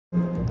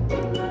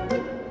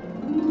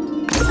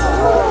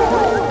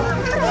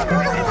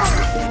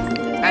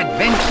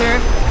Adventure,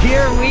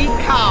 here we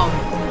come!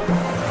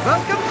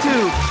 Welcome to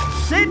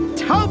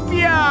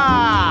Sitopia!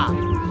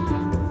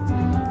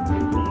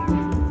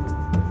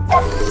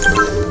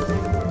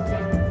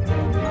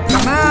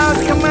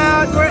 Come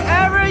out,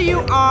 wherever you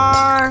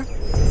are!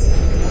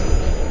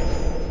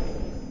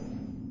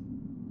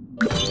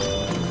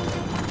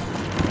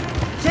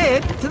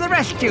 Sid, to the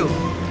rescue!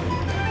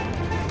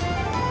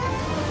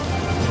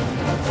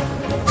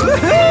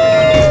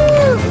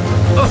 Woohoo!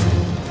 Oh.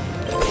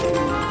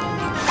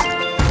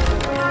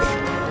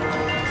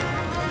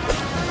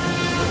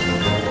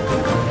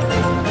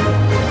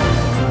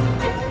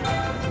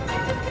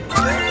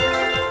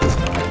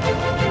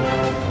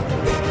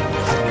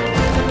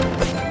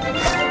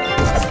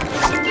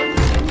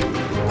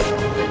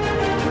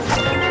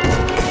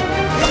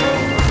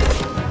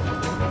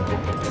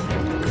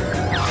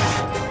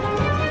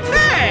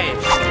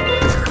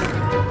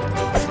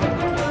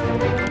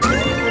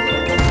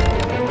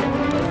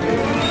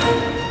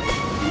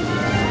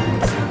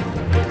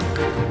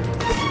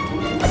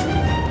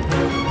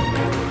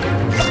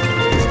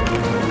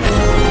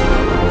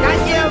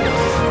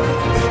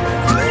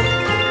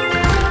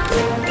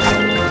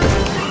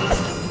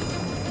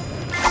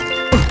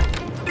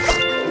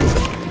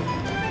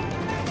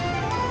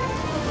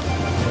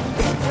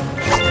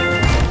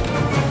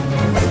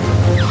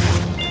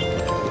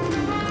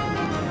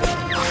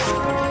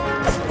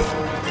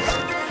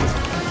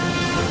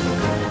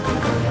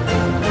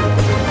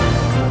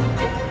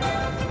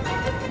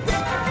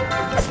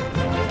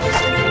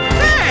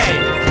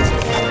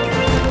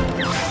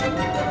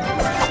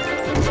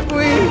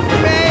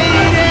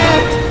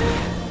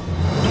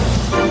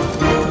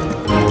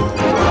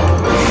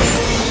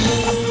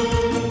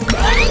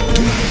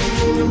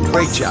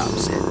 Great job,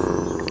 Sid.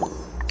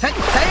 Set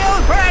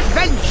sail for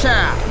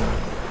adventure!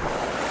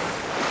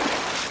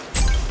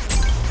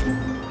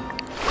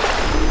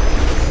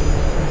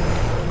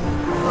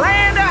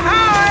 Land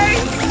ahoy!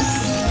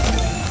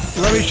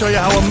 Let me show you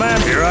how a man...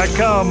 Here I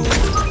come.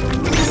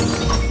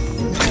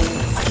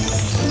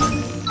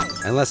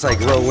 Unless I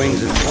grow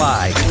wings and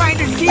fly.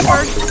 Finders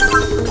keepers!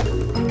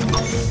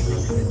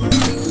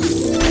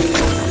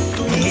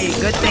 Hey,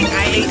 good thing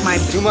I ate my...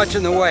 Too much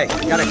in the way.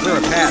 Gotta clear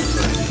a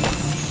path.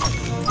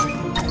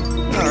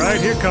 All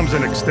right, here comes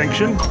an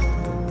extinction.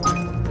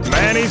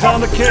 Manny's on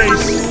the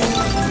case.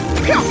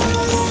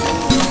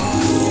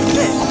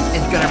 This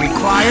is gonna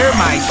require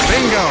my...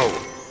 Bingo!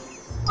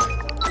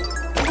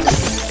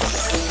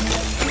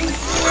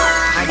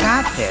 I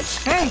got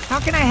this. Hey, how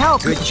can I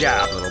help? Good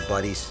job, little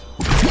buddies.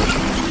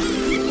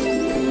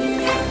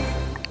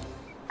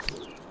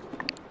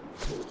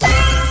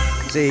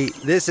 See,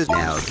 this is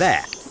now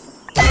that.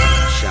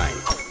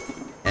 Shiny.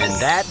 And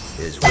that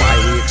is why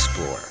we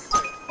explore.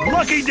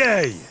 Lucky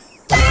day!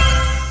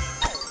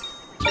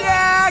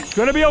 Yeah!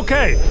 Gonna be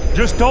okay.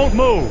 Just don't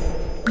move.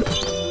 Don't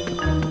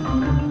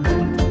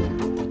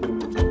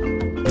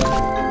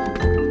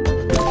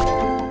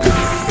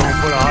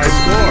put a high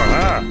score,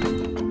 huh?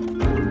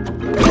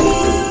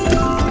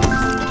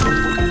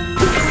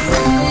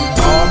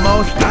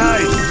 Almost.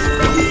 Nice!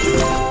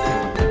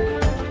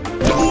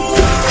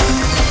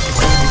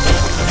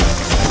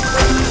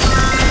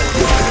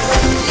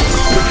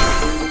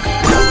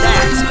 Now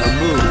that's a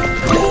move.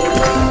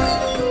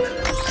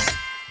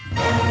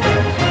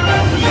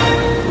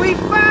 We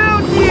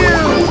found you!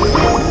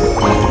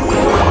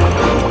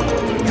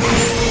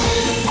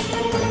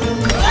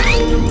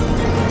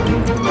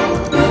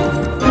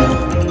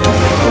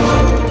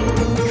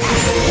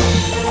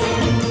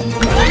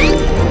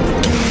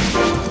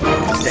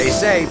 Stay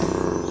safe.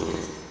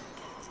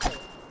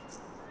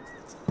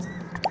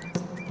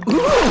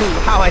 Ooh,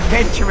 how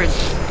adventurous!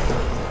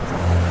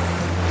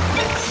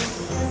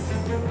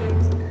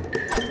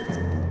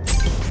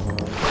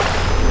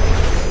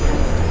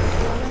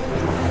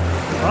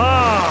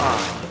 Ah,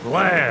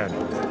 land.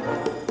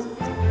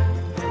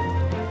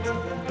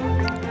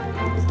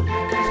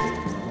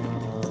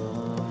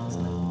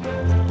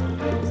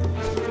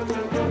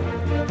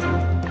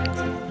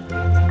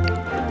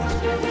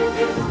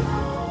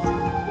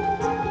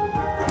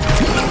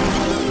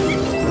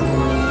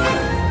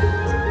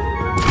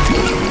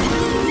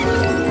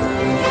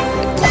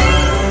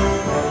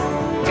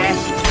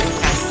 Best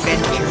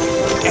adventure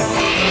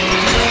ever.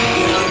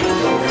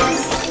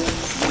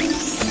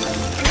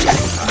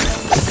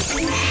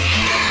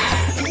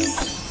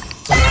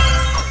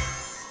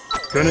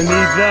 Gonna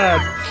need that.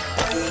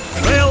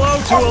 Say hello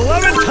to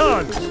 11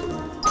 tons.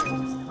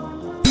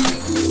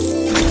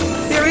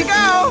 Here we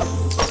go!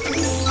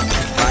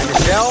 Find a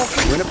shell,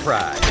 win a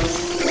prize.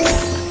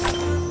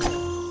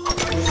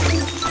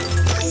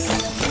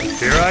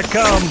 Here I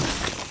come.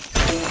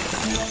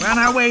 We're on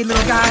our way,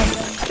 little guy.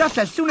 Just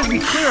as soon as we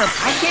clear up,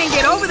 I can't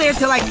get over there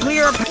till I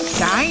clear up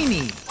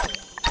Shiny.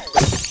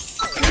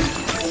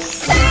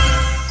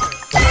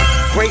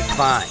 Great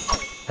find.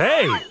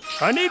 Hey,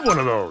 I need one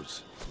of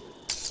those.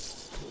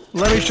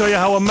 Let me show you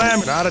how a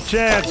man... Not a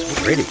chance.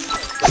 Pretty.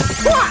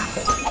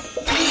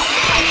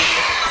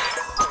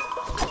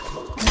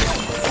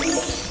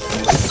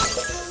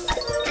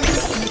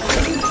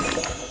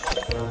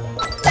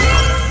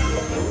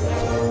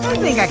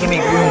 I can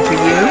make room for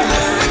you.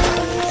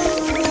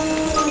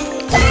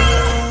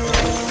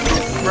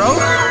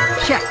 Rope,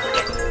 check.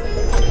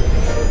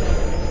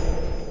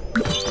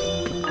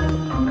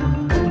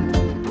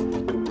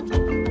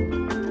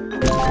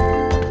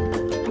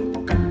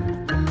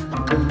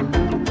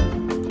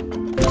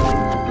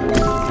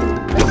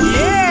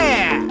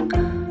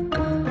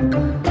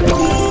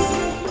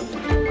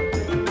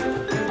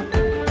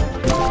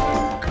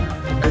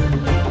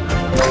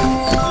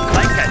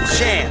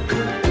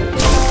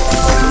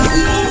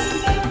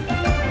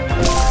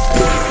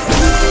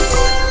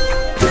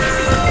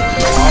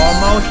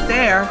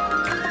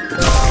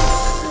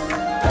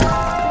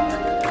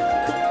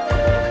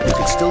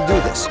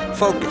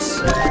 Focus.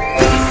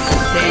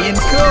 Staying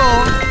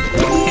cool.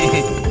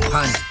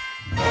 Pun.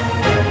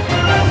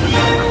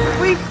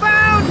 We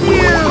found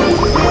you!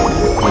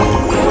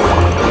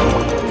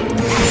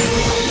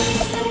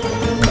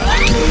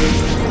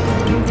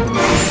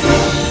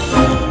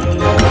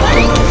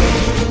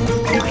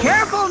 Be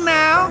careful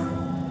now.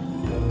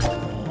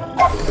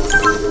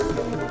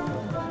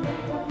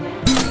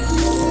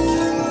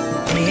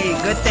 Hey,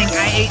 good thing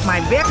I ate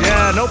my Vic.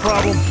 Yeah, no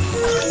problem.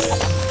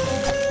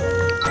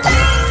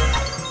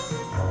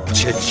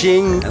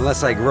 Cha-ching!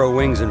 Unless I grow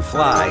wings and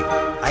fly,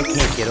 I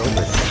can't get over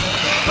there.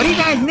 What do you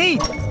guys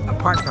need?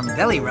 Apart from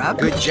belly rub.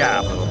 Good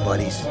job, little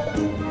buddies.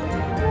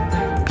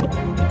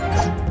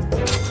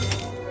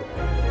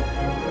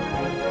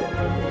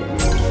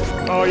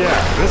 Oh yeah,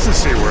 this is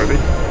seaworthy.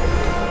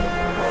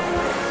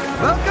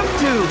 Welcome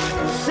to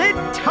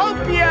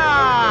Sitopia!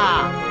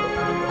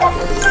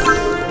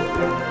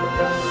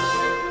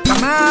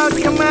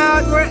 Come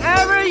out,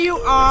 wherever you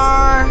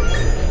are!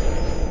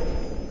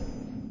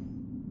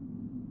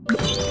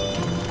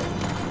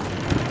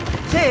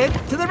 Sid,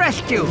 to the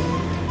rescue!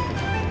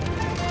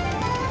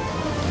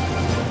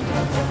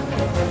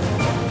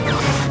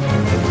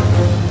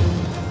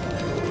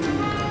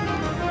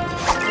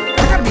 I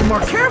gotta be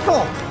more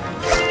careful!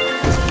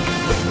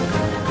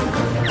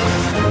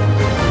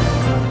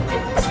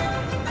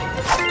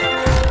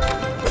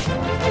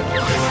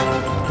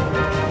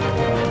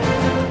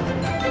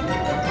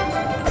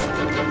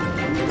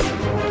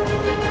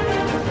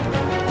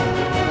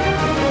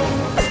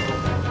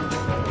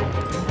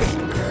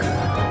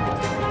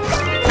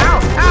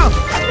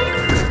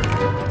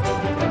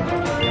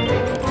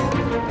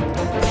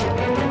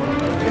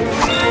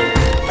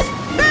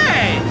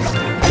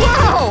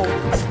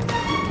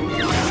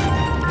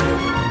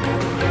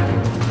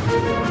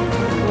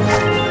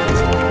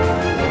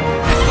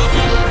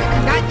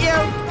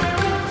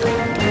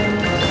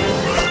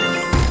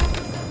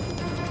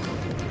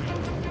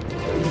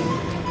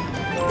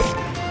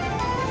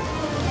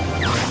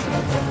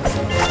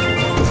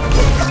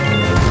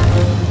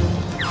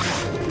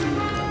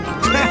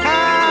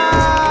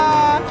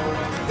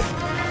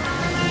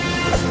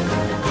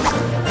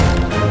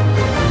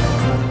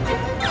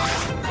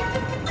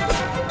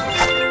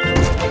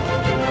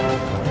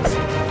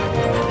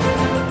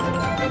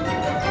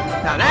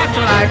 Now that's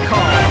what I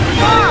call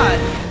fun!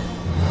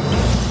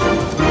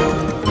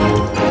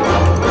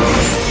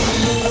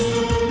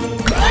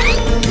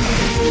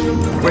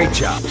 Great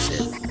job,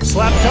 Sid.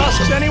 Slap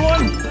tusks,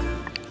 anyone?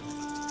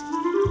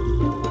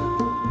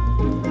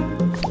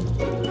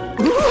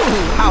 Ooh,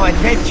 how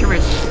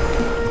adventurous!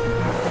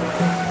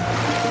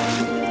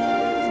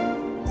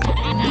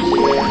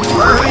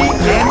 Furry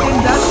and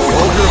industrial.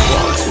 Hold your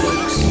applause,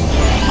 folks.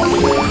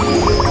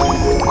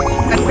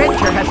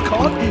 Adventure has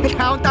called.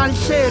 Count on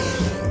Sid.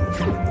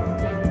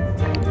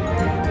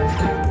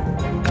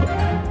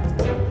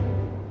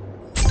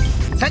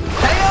 Set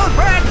sail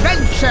for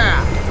adventure!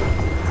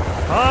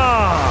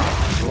 Ah,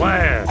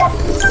 land.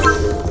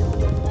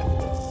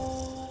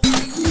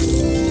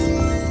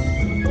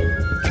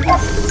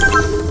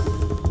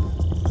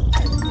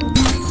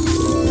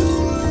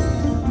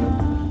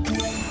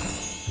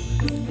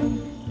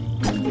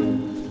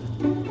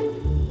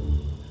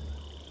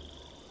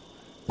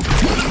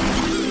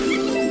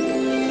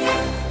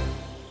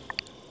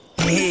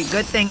 Hey,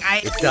 good thing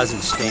It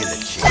doesn't stand a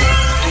chance.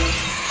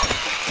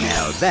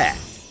 Now that.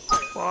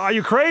 Are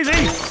you crazy?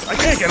 I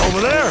can't get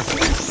over there.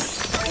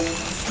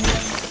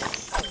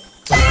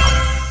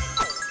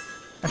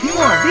 A few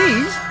more of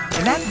these,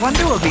 and that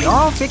wonder will be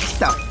all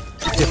fixed up.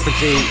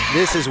 Differently,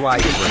 this is why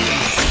you bring them.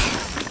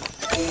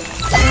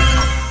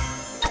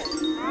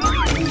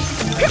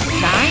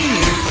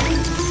 Shiny.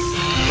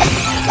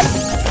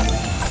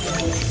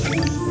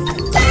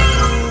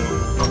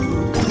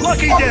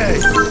 Lucky day.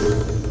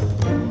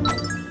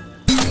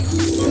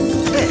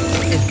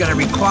 This is gonna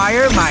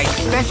require my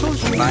special...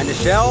 Find a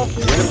shell,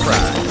 win a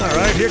prize. All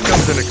right, here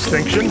comes an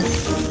extinction.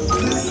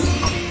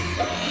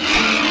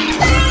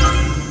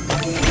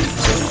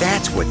 So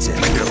that's what's in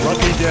it. Your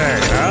lucky day,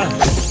 huh?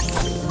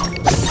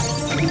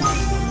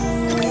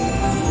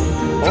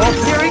 Oh,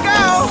 here we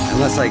go!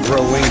 Unless I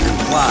grow wings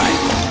and fly,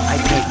 I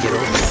can't get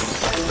over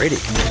it. Pretty.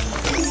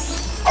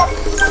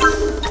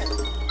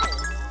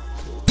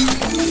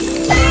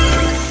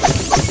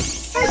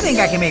 I think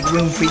I can make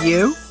room for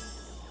you.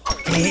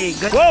 Hey,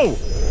 good... Whoa!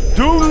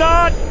 Do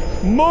not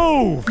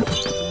Move!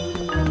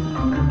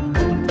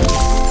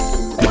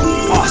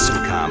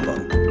 Awesome combo.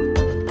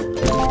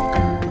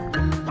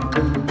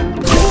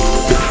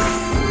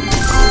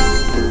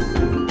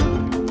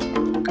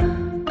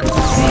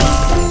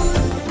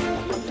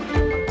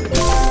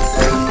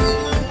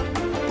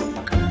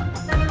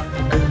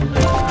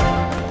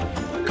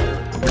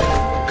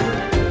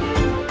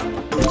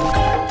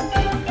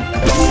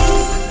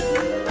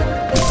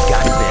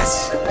 Got this.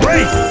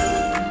 Great!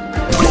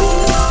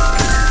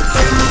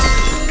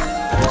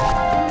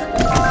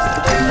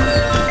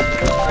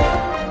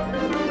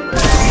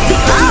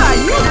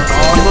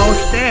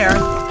 Almost there.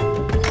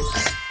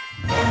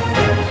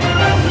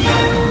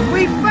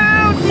 We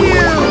found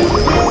you!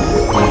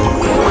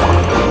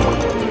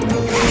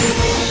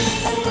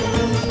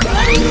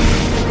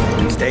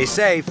 Stay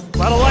safe. A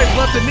lot of life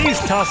left in these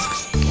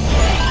tusks.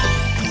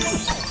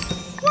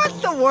 What's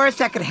the worst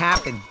that could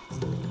happen?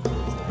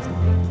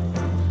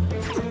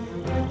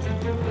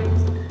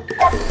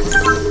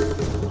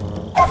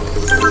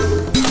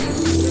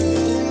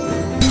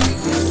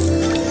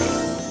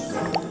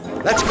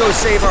 Let's go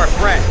save our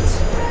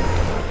friends.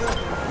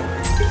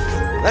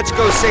 Let's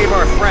go save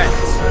our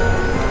friends.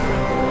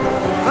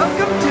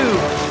 Welcome to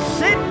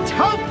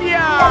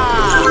Sitopia!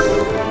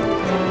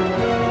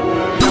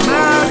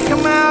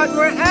 Come out,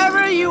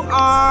 wherever you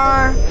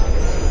are!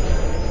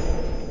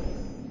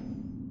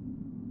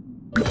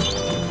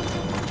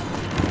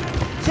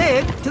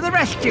 Sid, to the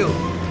rescue!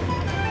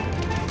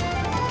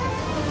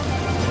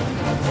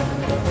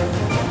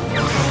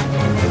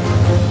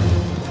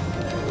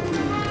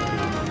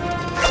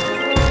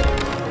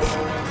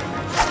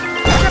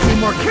 Gotta be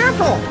more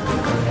careful!